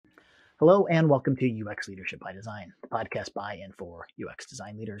Hello and welcome to UX Leadership by Design, a podcast by and for UX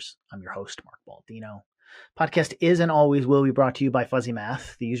design leaders. I'm your host, Mark Baldino. Podcast is and always will be brought to you by Fuzzy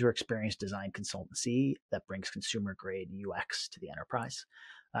Math, the user experience design consultancy that brings consumer-grade UX to the enterprise.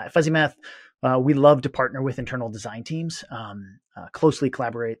 At Fuzzy Math, we love to partner with internal design teams, closely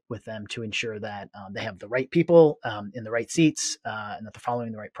collaborate with them to ensure that they have the right people in the right seats and that they're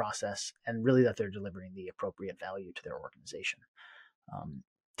following the right process and really that they're delivering the appropriate value to their organization.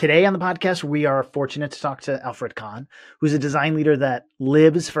 Today on the podcast, we are fortunate to talk to Alfred Kahn, who's a design leader that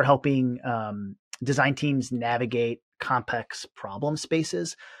lives for helping design teams navigate complex problem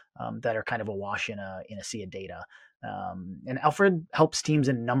spaces that are kind of awash in a sea of data. And Alfred helps teams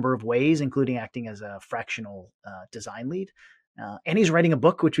in a number of ways, including acting as a fractional design lead. And he's writing a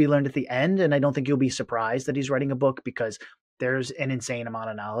book, which we learned at the end. And I don't think you'll be surprised that he's writing a book because there's an insane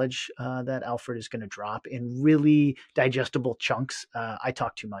amount of knowledge that Alfred is going to drop in really digestible chunks. I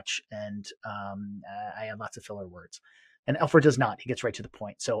talk too much and I have lots of filler words. And Alfred does not. He gets right to the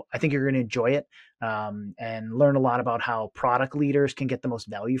point. So I think you're going to enjoy it and learn a lot about how product leaders can get the most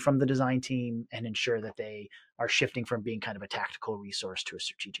value from the design team and ensure that they are shifting from being kind of a tactical resource to a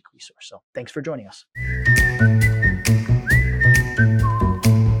strategic resource. So thanks for joining us.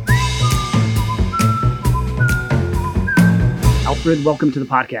 Alfred, welcome to the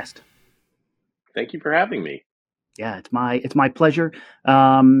podcast. Thank you for having me. Yeah, it's my pleasure.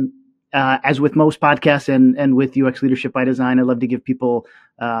 As with most podcasts and with UX Leadership by Design, I love to give people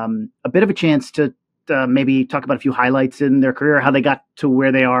a bit of a chance to maybe talk about a few highlights in their career, how they got to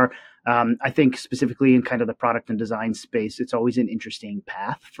where they are. I think specifically in kind of the product and design space, it's always an interesting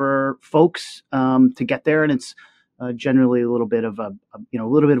path for folks to get there, and it's generally a little bit of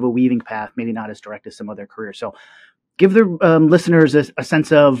a weaving path, maybe not as direct as some other careers. So, give the listeners a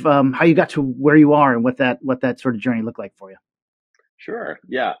sense of how you got to where you are and what that sort of journey looked like for you. Sure.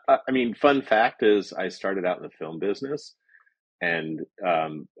 Yeah. Fun fact is I started out in the film business and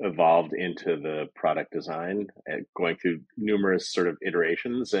evolved into the product design, going through numerous sort of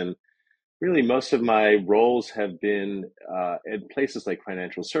iterations. And really, most of my roles have been in places like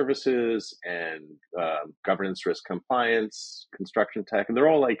financial services and governance, risk, compliance, construction tech. And they're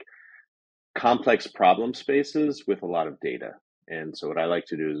all like complex problem spaces with a lot of data. And so what I like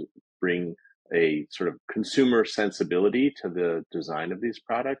to do is bring a sort of consumer sensibility to the design of these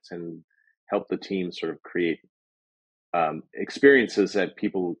products and help the team sort of create experiences that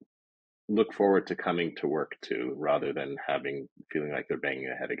people look forward to coming to work to rather than feeling like they're banging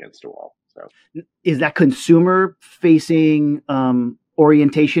their head against a wall. So is that consumer facing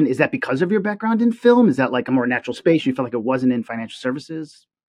orientation? Is that because of your background in film? Is that like a more natural space? You felt like it wasn't in financial services?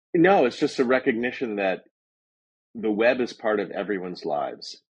 No, it's just a recognition that the web is part of everyone's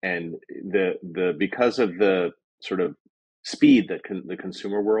lives. And because of the sort of speed that the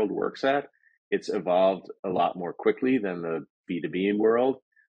consumer world works at, it's evolved a lot more quickly than the B2B world.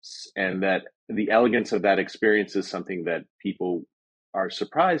 And that the elegance of that experience is something that people are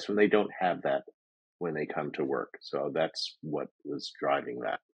surprised when they don't have that when they come to work. So that's what was driving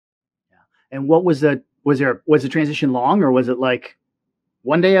that. Yeah. And what was the transition long, or was it like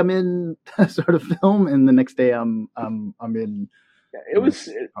one day I'm in sort of film and the next day I'm in? It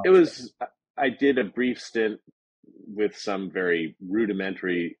was. I did a brief stint with some very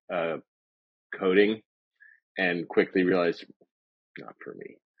rudimentary coding, and quickly realized not for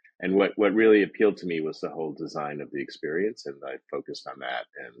me. And what really appealed to me was the whole design of the experience, and I focused on that.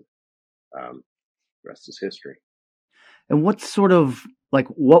 And rest is history. And what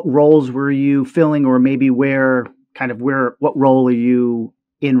roles were you filling, or maybe what role are you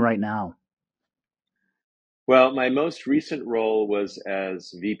in right now? Well, my most recent role was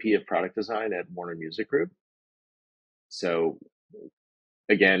as VP of product design at Warner Music Group. So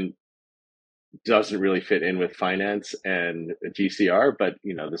again, doesn't really fit in with finance and GCR, but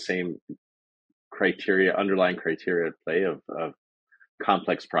the same underlying criteria at play of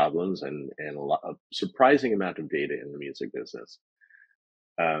complex problems and a surprising amount of data in the music business.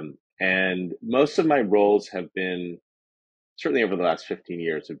 And most of my roles have been, certainly over the last 15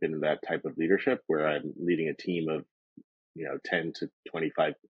 years, have been in that type of leadership where I'm leading a team of 10 to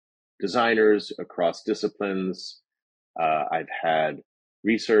 25 designers across disciplines. I've had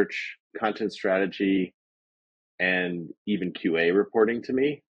research, content strategy, and even QA reporting to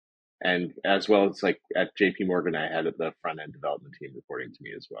me. And as well as like at JP Morgan, I had the front end development team reporting to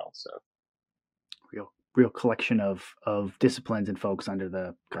me as well. So real collection of disciplines and folks under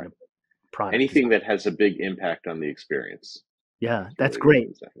the kind of product. Anything that has a big impact on the experience. Yeah, that's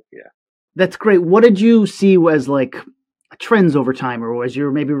great. Yeah. That's great. What did you see as like trends over time, or as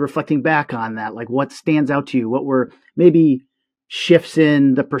you're maybe reflecting back on that? Like what stands out to you? What were maybe shifts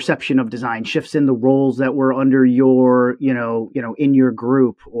in the perception of design, shifts in the roles that were under your, in your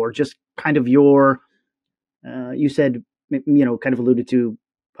group, or just kind of your, you said, kind of alluded to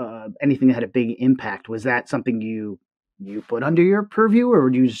anything that had a big impact. Was that something you put under your purview, or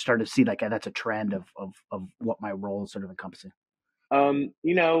did you just start to see like that's a trend of what my role is sort of encompassing?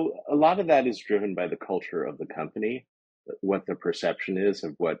 A lot of that is driven by the culture of the company, what the perception is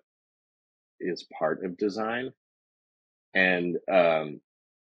of what is part of design, and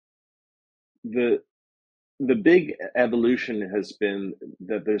the the big evolution has been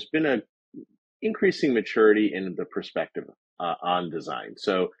that there's been a increasing maturity in the perspective on design.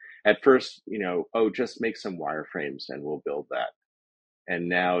 So at first, just make some wireframes and we'll build that. And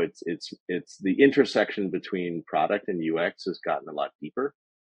now it's the intersection between product and UX has gotten a lot deeper,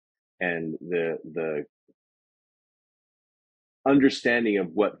 and the understanding of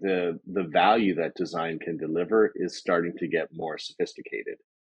what the value that design can deliver is starting to get more sophisticated.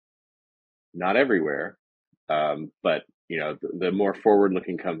 Not everywhere, but the more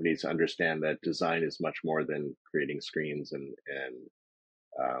forward-looking companies understand that design is much more than creating screens and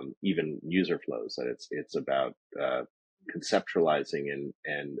even user flows. That it's about conceptualizing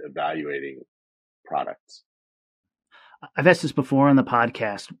and evaluating products. I've asked this before on the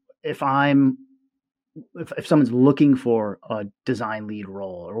podcast. If someone's looking for a design lead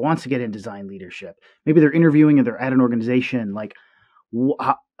role or wants to get in design leadership, maybe they're interviewing or they're at an organization, like you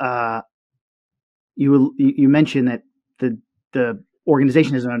mentioned that the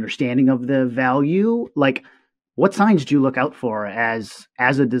organization has an understanding of the value. Like, what signs do you look out for as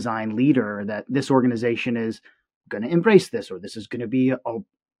a design leader that this organization is going to embrace this, or this is going to be a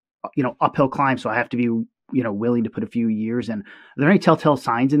uphill climb, so I have to be willing to put a few years in? Are there any telltale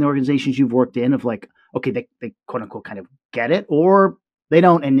signs in the organizations you've worked in of like, okay, they quote unquote kind of get it, or they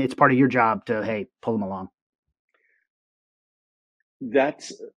don't, and it's part of your job to, hey, pull them along?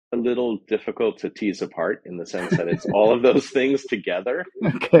 That's a little difficult to tease apart in the sense that it's all of those things together.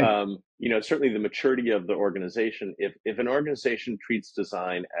 Okay. Certainly the maturity of the organization. If an organization treats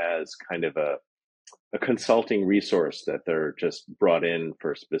design as kind of a consulting resource that they're just brought in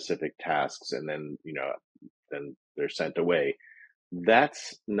for specific tasks and then they're sent away,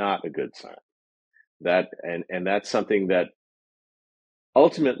 that's not a good sign. And that's something that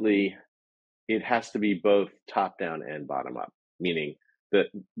ultimately it has to be both top down and bottom up, meaning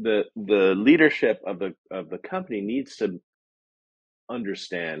the leadership of the company needs to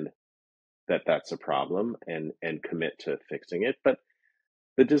understand that that's a problem and commit to fixing it. But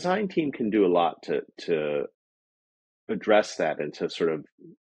the design team can do a lot to address that and to sort of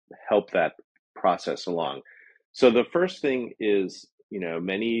help that process along. So the first thing is,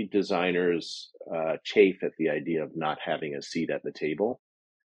 many designers chafe at the idea of not having a seat at the table,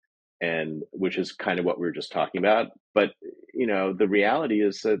 and which is kind of what we were just talking about. But the reality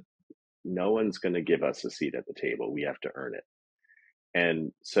is that no one's going to give us a seat at the table. We have to earn it.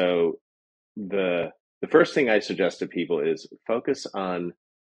 And so the first thing I suggest to people is focus on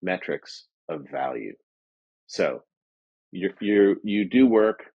metrics of value. So you do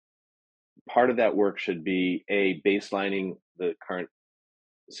work. Part of that work should be baselining the current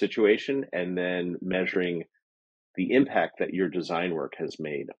situation and then measuring the impact that your design work has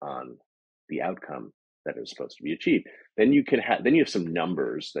made on the outcome that is supposed to be achieved. Then you have some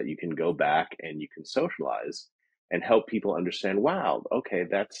numbers that you can go back and you can socialize and help people understand, wow, okay,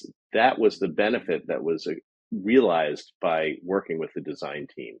 that was the benefit that was realized by working with the design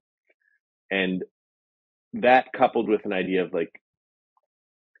team. And that coupled with an idea of like,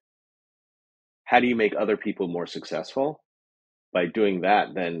 how do you make other people more successful? By doing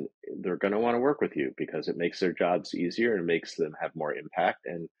that, then they're going to want to work with you because it makes their jobs easier and makes them have more impact.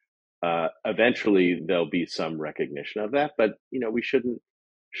 And eventually there'll be some recognition of that. But, we shouldn't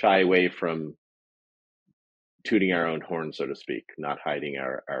shy away from tooting our own horn, so to speak, not hiding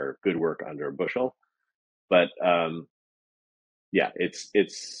our good work under a bushel. But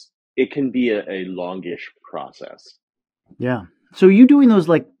it can be a longish process. Yeah. So are you doing those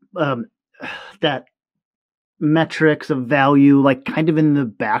like that metrics of value, like kind of in the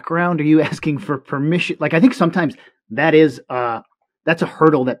background? Are you asking for permission? Like, I think sometimes that's a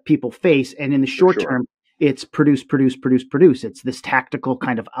hurdle that people face. And in the short term, it's produce. It's this tactical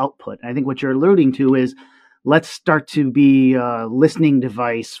kind of output. And I think what you're alluding to is let's start to be a listening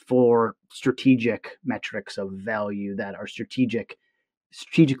device for strategic metrics of value that are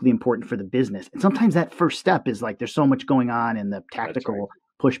strategically important for the business. And sometimes that first step is like, there's so much going on in the tactical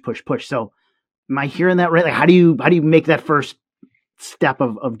push. So am I hearing that right? Like, how do you make that first step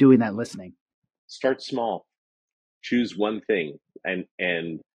of doing that listening? Start small. Choose one thing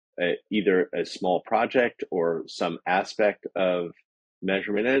and either a small project or some aspect of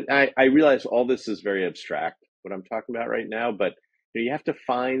measurement. And I realize all this is very abstract, what I'm talking about right now, but you have to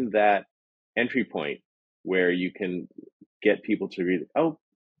find that entry point where you can get people to read, oh,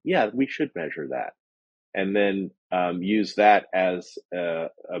 yeah, we should measure that. And then use that as a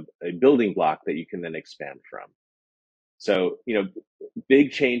building block that you can then expand from. So,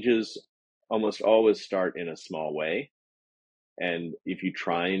 big changes almost always start in a small way. And if you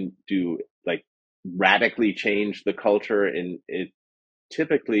try and do like radically change the culture, and it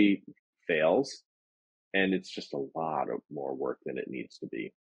typically fails, and it's just a lot of more work than it needs to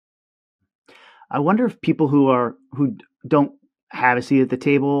be. I wonder if people who don't have a seat at the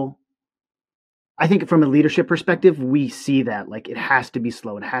table, I think from a leadership perspective, we see that like it has to be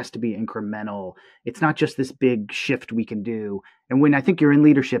slow, it has to be incremental. It's not just this big shift we can do. And when I think you're in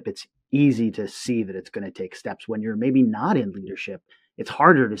leadership, it's easy to see that it's going to take steps. When you're maybe not in leadership, it's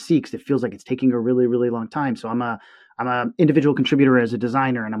harder to see because it feels like it's taking a really, really long time. So I'm a individual contributor as a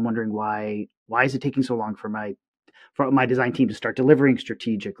designer, and I'm wondering why is it taking so long for my design team to start delivering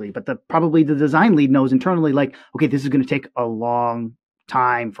strategically. But probably the design lead knows internally, like, okay, this is going to take a long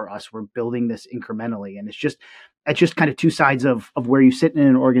time for us. We're building this incrementally, and it's just kind of two sides of where you sit in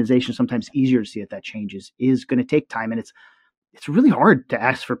an organization. Sometimes easier to see that change is going to take time, and it's really hard to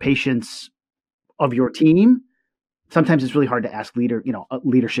ask for patience of your team. Sometimes it's really hard to ask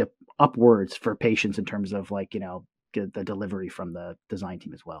leadership upwards for patience in terms of like the delivery from the design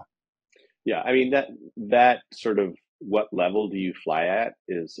team as well. Yeah, I mean that sort of what level do you fly at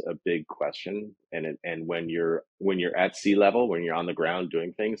is a big question, and when you're at sea level, when you're on the ground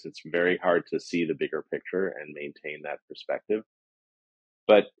doing things, it's very hard to see the bigger picture and maintain that perspective.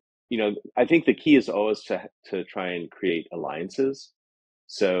 But I think the key is always to try and create alliances.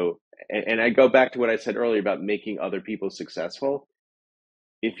 So, and I go back to what I said earlier about making other people successful.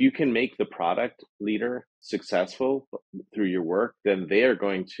 If you can make the product leader successful through your work, then they are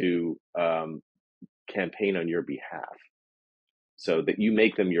going to campaign on your behalf so that you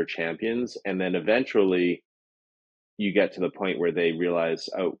make them your champions. And then eventually you get to the point where they realize,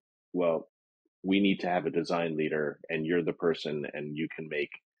 oh, well, we need to have a design leader and you're the person, and you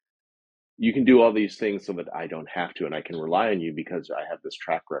can do all these things so that I don't have to, and I can rely on you because I have this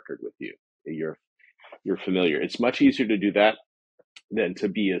track record with you. You're familiar. It's much easier to do that than to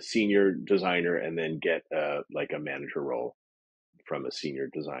be a senior designer and then get like a manager role from a senior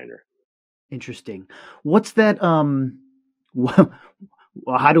designer. Interesting. What's that? Can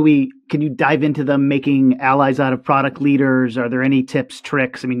you dive into them making allies out of product leaders? Are there any tips,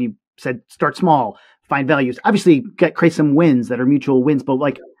 tricks? I mean, you said start small, find values, obviously create some wins that are mutual wins, but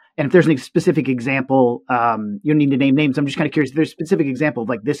like, and if there's a specific example, you don't need to name names. I'm just kind of curious if there's a specific example of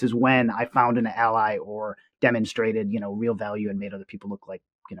like, this is when I found an ally or demonstrated, real value and made other people look like,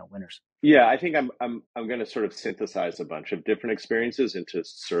 winners. Yeah, I think I'm going to sort of synthesize a bunch of different experiences into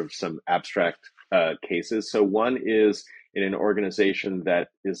sort of some abstract cases. So one is in an organization that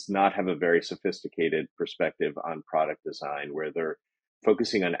does not have a very sophisticated perspective on product design, where they're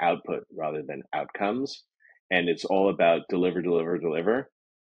focusing on output rather than outcomes, and it's all about deliver, deliver, deliver.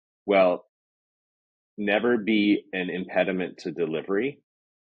 Well, never be an impediment to delivery.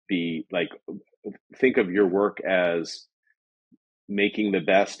 Be like, think of your work as making the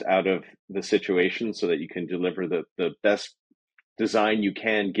best out of the situation so that you can deliver the best design you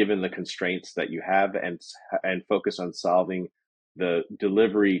can given the constraints that you have, and focus on solving the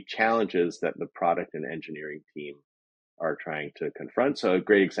delivery challenges that the product and engineering team are trying to confront. So a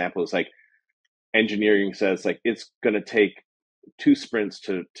great example is like engineering says like it's going to take 2 sprints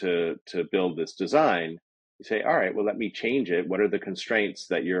to build this design. You say, all right, well, let me change it. What are the constraints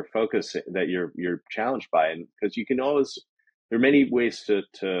that you're focusing, that you're challenged by? And because you can always, there are many ways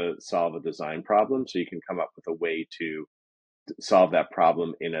to solve a design problem. So you can come up with a way to solve that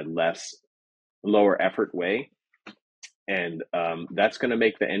problem in a lower effort way. And that's going to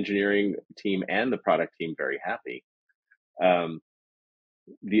make the engineering team and the product team very happy.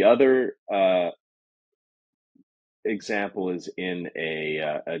 The other example is in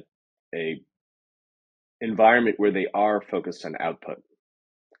a environment where they are focused on output.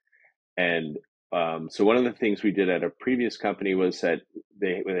 And so one of the things we did at a previous company was that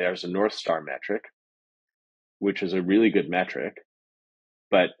there's a North Star metric, which is a really good metric,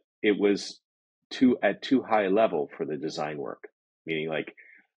 but it was at too high a level for the design work. Meaning, like,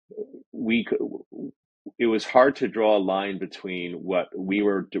 it was hard to draw a line between what we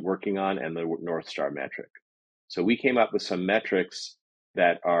were working on and the North Star metric. So we came up with some metrics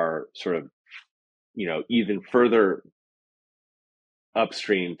that are sort of, even further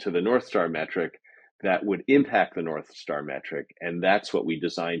upstream to the North Star metric that would impact the North Star metric. And that's what we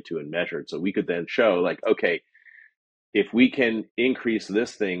designed to and measured. So we could then show like, okay, if we can increase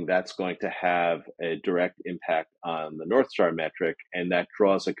this thing, that's going to have a direct impact on the North Star metric. And that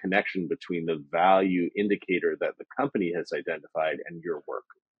draws a connection between the value indicator that the company has identified and your work.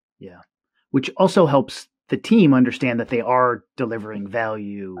 Yeah. Which also helps the team understand that they are delivering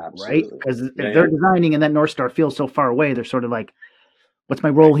value, right? Absolutely. Because if Yeah, they're yeah. designing and that North Star feels so far away, they're sort of like, what's my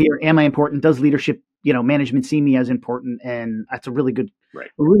role Right. here? Am I important? Does leadership, management see me as important? And that's Right.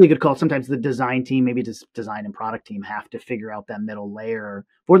 a really good call. Sometimes the design team, maybe just design and product team, have to figure out that middle layer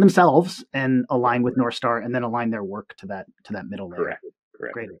for themselves and align with North Star, and then align their work to that middle layer. Correct.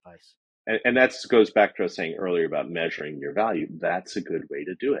 Correct. Great advice. And that goes back to us saying earlier about measuring your value. That's a good way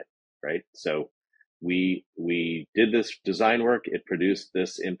to do it, right? So we did this design work. It produced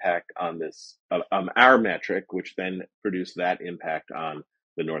this impact on this our metric, which then produced that impact on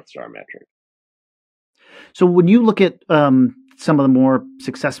the North Star metric. So when you look at some of the more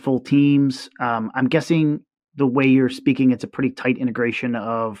successful teams, I'm guessing the way you're speaking, it's a pretty tight integration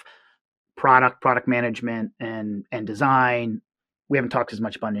of product management, and design. We haven't talked as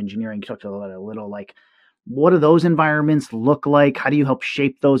much about engineering. You talked about it a little. Like, what do those environments look like? How do you help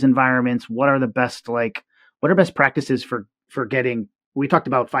shape those environments? What are best practices for getting? We talked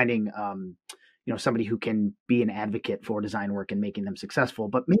about finding somebody who can be an advocate for design work and making them successful.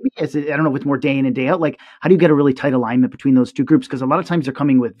 But maybe I don't know, with more day in and day out, like, how do you get a really tight alignment between those two groups? Because a lot of times they're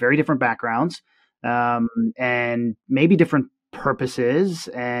coming with very different backgrounds, and maybe different purposes,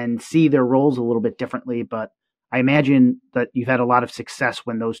 and see their roles a little bit differently. But I imagine that you've had a lot of success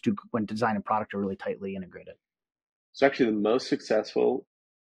when when design and product are really tightly integrated. So actually, the most successful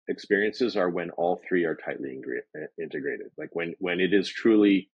experiences are when all three are tightly integrated. Like when it is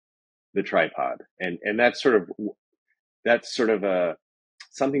truly the tripod, and that's sort of a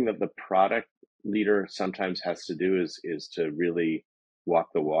something that the product leader sometimes has to do is to really walk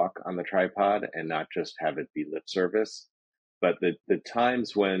the walk on the tripod and not just have it be lip service. But the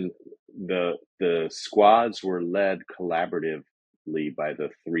times when the squads were led collaboratively by the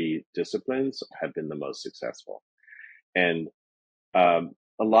three disciplines have been the most successful. And a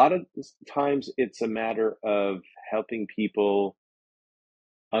lot of times it's a matter of helping people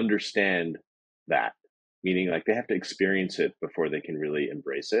understand that, meaning like they have to experience it before they can really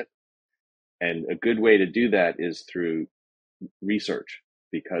embrace it. And a good way to do that is through research,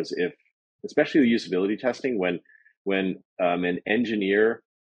 because if, especially the usability testing, when an engineer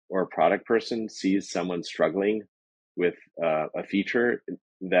or a product person sees someone struggling with a feature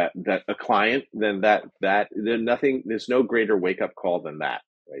that a client, then there's no greater wake up call than that,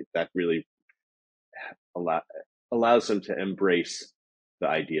 right? That really allow, allows them to embrace the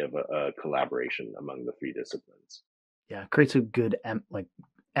idea of a collaboration among the three disciplines. Yeah, it creates a good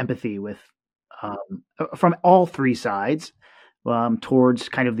empathy with from all three sides, towards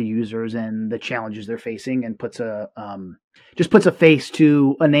kind of the users and the challenges they're facing, and just puts a face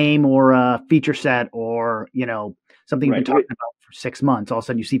to a name or a feature set, or something you've been Right. talking about for 6 months. All of a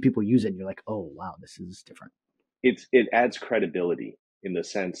sudden, you see people use it, and you're like, oh wow, this is different. It adds credibility in the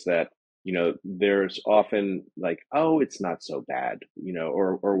sense that there's often like, oh, it's not so bad,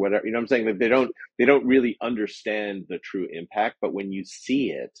 or whatever, I'm saying, that they don't really understand the true impact. But when you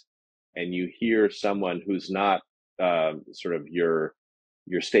see it and you hear someone who's not sort of your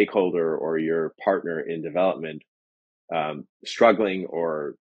stakeholder or your partner in development struggling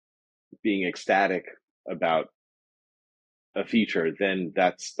or being ecstatic about a feature, then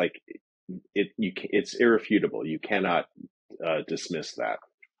that's like it's irrefutable. You cannot dismiss that.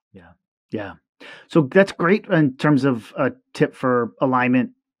 Yeah. Yeah. So that's great in terms of a tip for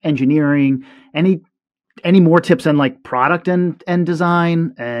alignment engineering. Any more tips on like product and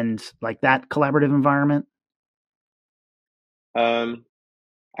design and like that collaborative environment? Um,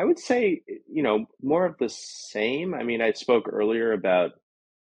 I would say, more of the same. I mean, I spoke earlier about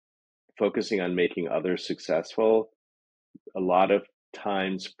focusing on making others successful. A lot of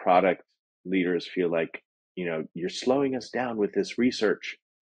times, product leaders feel like, you're slowing us down with this research,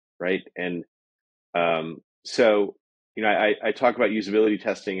 right? And so, I talk about usability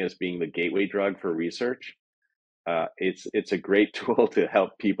testing as being the gateway drug for research. It's a great tool to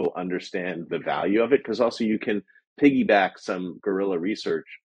help people understand the value of it, because also you can piggyback some guerrilla research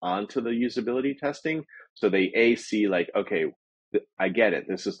onto the usability testing, so they see like, okay, I get it,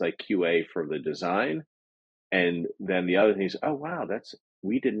 this is like QA for the design. And then the other thing is, oh wow,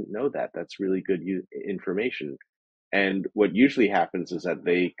 we didn't know that's really good information. And what usually happens is that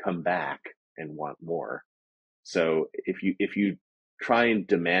they come back and want more. So if you try and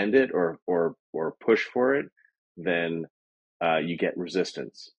demand it or push for it, then you get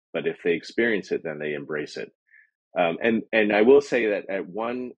resistance. but if they experience it, then they embrace it. And I will say that at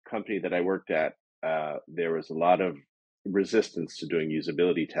one company that I worked at, there was a lot of resistance to doing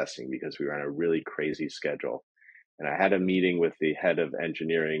usability testing because we were on a really crazy schedule. And I had a meeting with the head of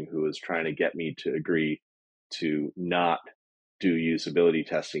engineering who was trying to get me to agree to not do usability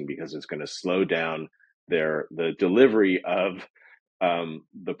testing because it's going to slow down the delivery of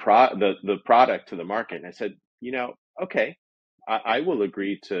the product to the market. And I said, okay, I will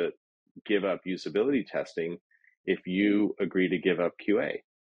agree to give up usability testing if you agree to give up QA.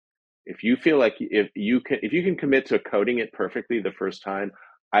 If you feel like if you can commit to coding it perfectly the first time,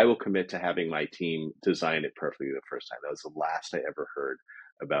 I will commit to having my team design it perfectly the first time. That was the last I ever heard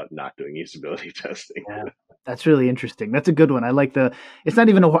about not doing usability testing. Yeah, that's really interesting. That's a good one. I like it's not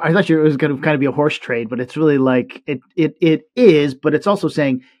even I thought it was going to kind of be a horse trade, but it's really like it is, but it's also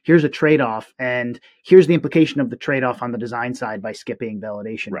saying here's a trade-off and here's the implication of the trade-off on the design side by skipping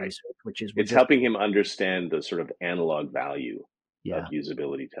validation Right. research, which is It's helping him understand the sort of analog value of yeah.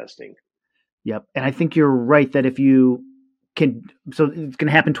 usability testing. Yep. And I think you're right that if you can, so it's going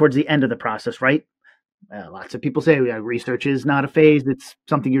to happen towards the end of the process, right? Lots of people say research is not a phase. It's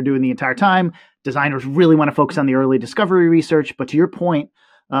something you're doing the entire time. Designers really want to focus on the early discovery research. But to your point,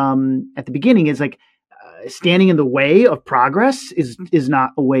 at the beginning is like standing in the way of progress is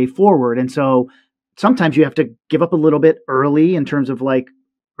not a way forward. And so sometimes you have to give up a little bit early in terms of like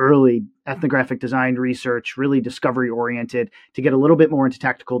early ethnographic design research, really discovery oriented to get a little bit more into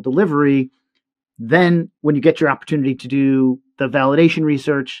tactical delivery. Then when you get your opportunity to do the validation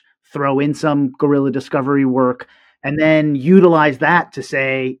research, throw in some guerrilla discovery work, and then utilize that to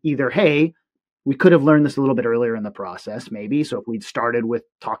say either, hey, we could have learned this a little bit earlier in the process, maybe. So if we'd started with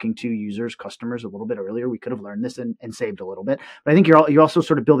talking to users, customers a little bit earlier, we could have learned this and saved a little bit. But I think you're also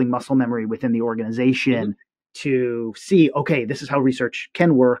sort of building muscle memory within the organization to see, okay, this is how research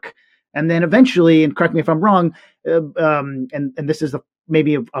can work. And then eventually, and correct me if I'm wrong, and this is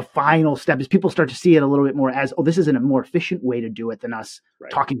maybe a final step, is people start to see it a little bit more as, oh, this is a more efficient way to do it than us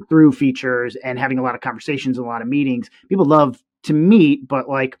talking through features and having a lot of conversations and a lot of meetings. People love to meet, but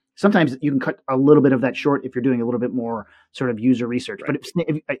like sometimes you can cut a little bit of that short if you're doing a little bit more sort of user research. But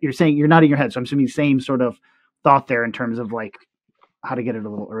if you're saying you're nodding your head, so I'm assuming the same sort of thought there in terms of like how to get it a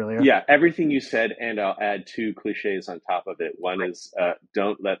little earlier. Yeah, everything you said, and I'll add two cliches on top of it. One is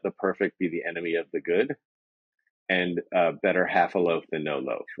don't let the perfect be the enemy of the good, and better half a loaf than no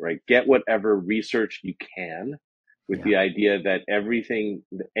loaf, right? Get whatever research you can with the idea that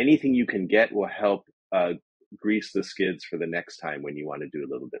anything you can get will help grease the skids for the next time when you want to do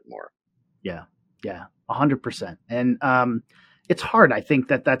a little bit more. Yeah, 100%. And it's hard. I think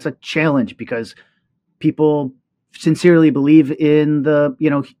that's a challenge because people sincerely believe in the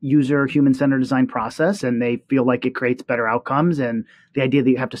user human-centered design process, and they feel like it creates better outcomes. And the idea that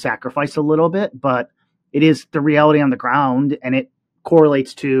you have to sacrifice a little bit, but it is the reality on the ground, and it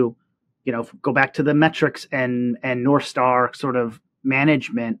correlates to, go back to the metrics and North Star sort of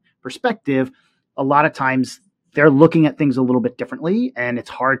management perspective. A lot of times they're looking at things a little bit differently, and it's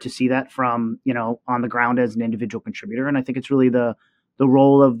hard to see that from, on the ground as an individual contributor. And I think it's really the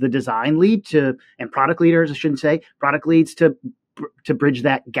role of the design lead and product leaders, I shouldn't say, product leads to bridge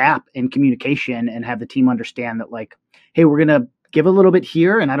that gap in communication and have the team understand that like, hey, we're going to give a little bit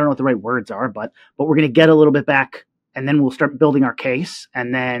here, and I don't know what the right words are, but we're going to get a little bit back, and then we'll start building our case,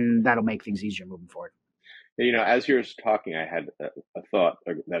 and then that'll make things easier moving forward. As you're talking, I had a thought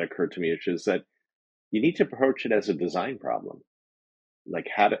that occurred to me, which is that you need to approach it as a design problem, like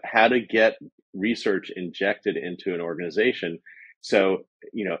how to get research injected into an organization. So,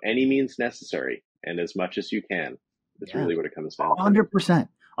 any means necessary and as much as you can. That's really what it comes down to. 100%.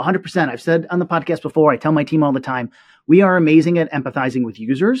 100%. I've said on the podcast before, I tell my team all the time, we are amazing at empathizing with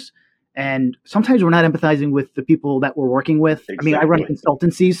users. And sometimes we're not empathizing with the people that we're working with. Exactly. I mean, I run a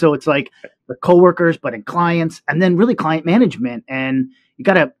consultancy, so it's like the coworkers, but in clients, and then really client management. And you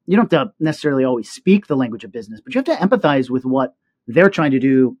don't have to necessarily always speak the language of business, but you have to empathize with what they're trying to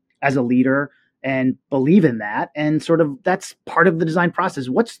do as a leader and believe in that. And sort of that's part of the design process.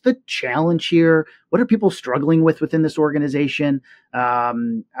 What's the challenge here? What are people struggling with within this organization? I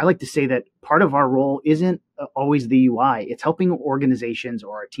like to say that part of our role isn't always the UI. It's helping organizations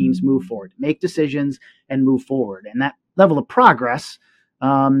or our teams move forward, make decisions and move forward. And that level of progress,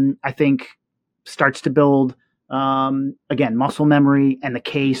 I think, starts to build, again, muscle memory and the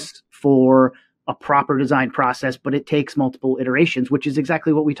case for a proper design process, but it takes multiple iterations, which is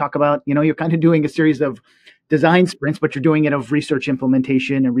exactly what we talk about. You're kind of doing a series of design sprints, but you're doing it of research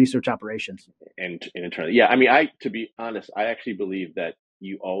implementation and research operations. And internally. Yeah. I mean, to be honest, I actually believe that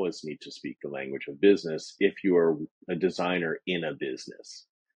you always need to speak the language of business if you're a designer in a business.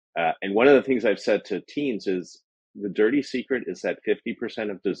 And one of the things I've said to teams is the dirty secret is that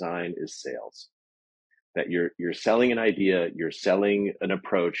 50% of design is sales. That you're selling an idea, you're selling an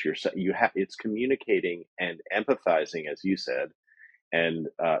approach, it's communicating and empathizing, as you said, and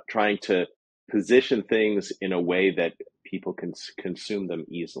trying to position things in a way that people can consume them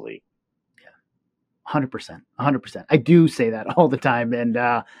easily. 100%. I do say that all the time. And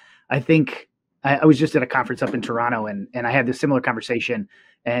I think I was just at a conference up in Toronto and I had this similar conversation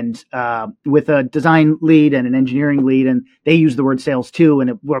and with a design lead and an engineering lead, and they used the word sales too. And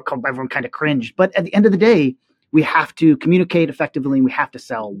everyone kind of cringed. But at the end of the day, we have to communicate effectively and we have to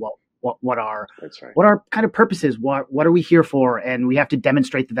sell what our kind of purpose is, what are we here for, and we have to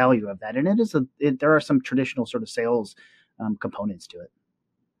demonstrate the value of that. And there are some traditional sort of sales components to it.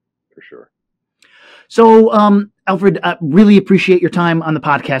 For sure. So, Alfred, really appreciate your time on the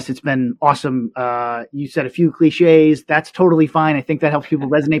podcast. It's been awesome. You said a few cliches. That's totally fine. I think that helps people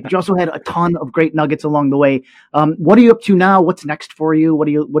resonate. But you also had a ton of great nuggets along the way. What are you up to now? What's next for you? What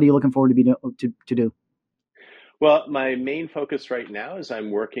are you looking forward to do? Well, my main focus right now is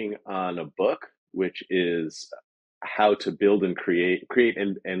I'm working on a book, which is how to build and create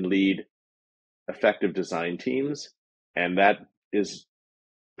and lead effective design teams, and that is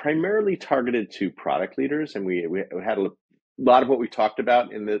primarily targeted to product leaders. And we had a lot of what we talked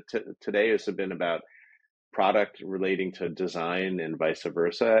about in today has been about product relating to design and vice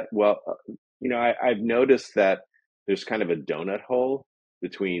versa. Well, I've noticed that there's kind of a donut hole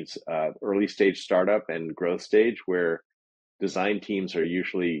between early stage startup and growth stage, where design teams are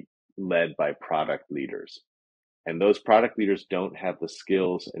usually led by product leaders, and those product leaders don't have the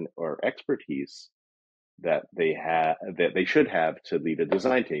skills or expertise that they should have to lead a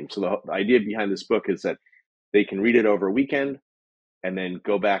design team. So the idea behind this book is that they can read it over a weekend and then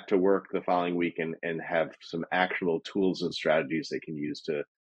go back to work the following week and have some actual tools and strategies they can use to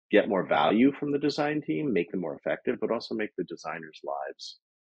get more value from the design team, make them more effective, but also make the designers' lives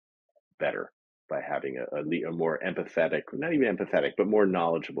better by having a more empathetic, not even empathetic, but more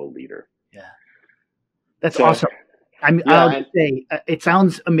knowledgeable leader. Yeah. That's awesome. I'll just say, it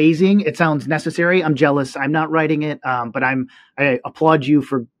sounds amazing. It sounds necessary. I'm jealous. I'm not writing it, but I applaud you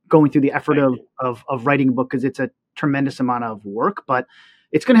for going through the effort of writing a book, because it's a tremendous amount of work, but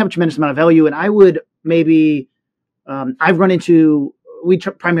it's going to have a tremendous amount of value. And I would maybe, I've run into,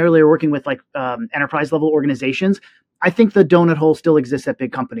 primarily are working with enterprise level organizations. I think the donut hole still exists at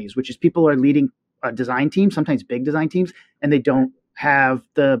big companies, which is people are leading a design team, sometimes big design teams, and they don't have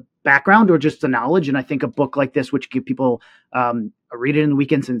the background or just the knowledge. And I think a book like this, which give people read it in the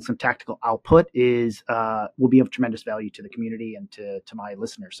weekends and some tactical output, will be of tremendous value to the community and to my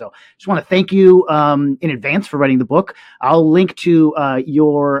listeners. So just want to thank you in advance for writing the book. I'll link to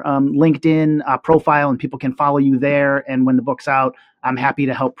your LinkedIn profile, and people can follow you there. And when the book's out, I'm happy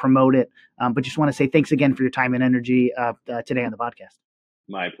to help promote it. But just want to say thanks again for your time and energy today on the podcast.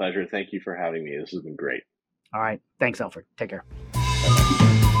 My pleasure. Thank you for having me. This has been great. All right. Thanks, Alfred. Take care.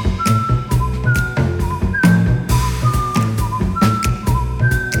 Bye-bye.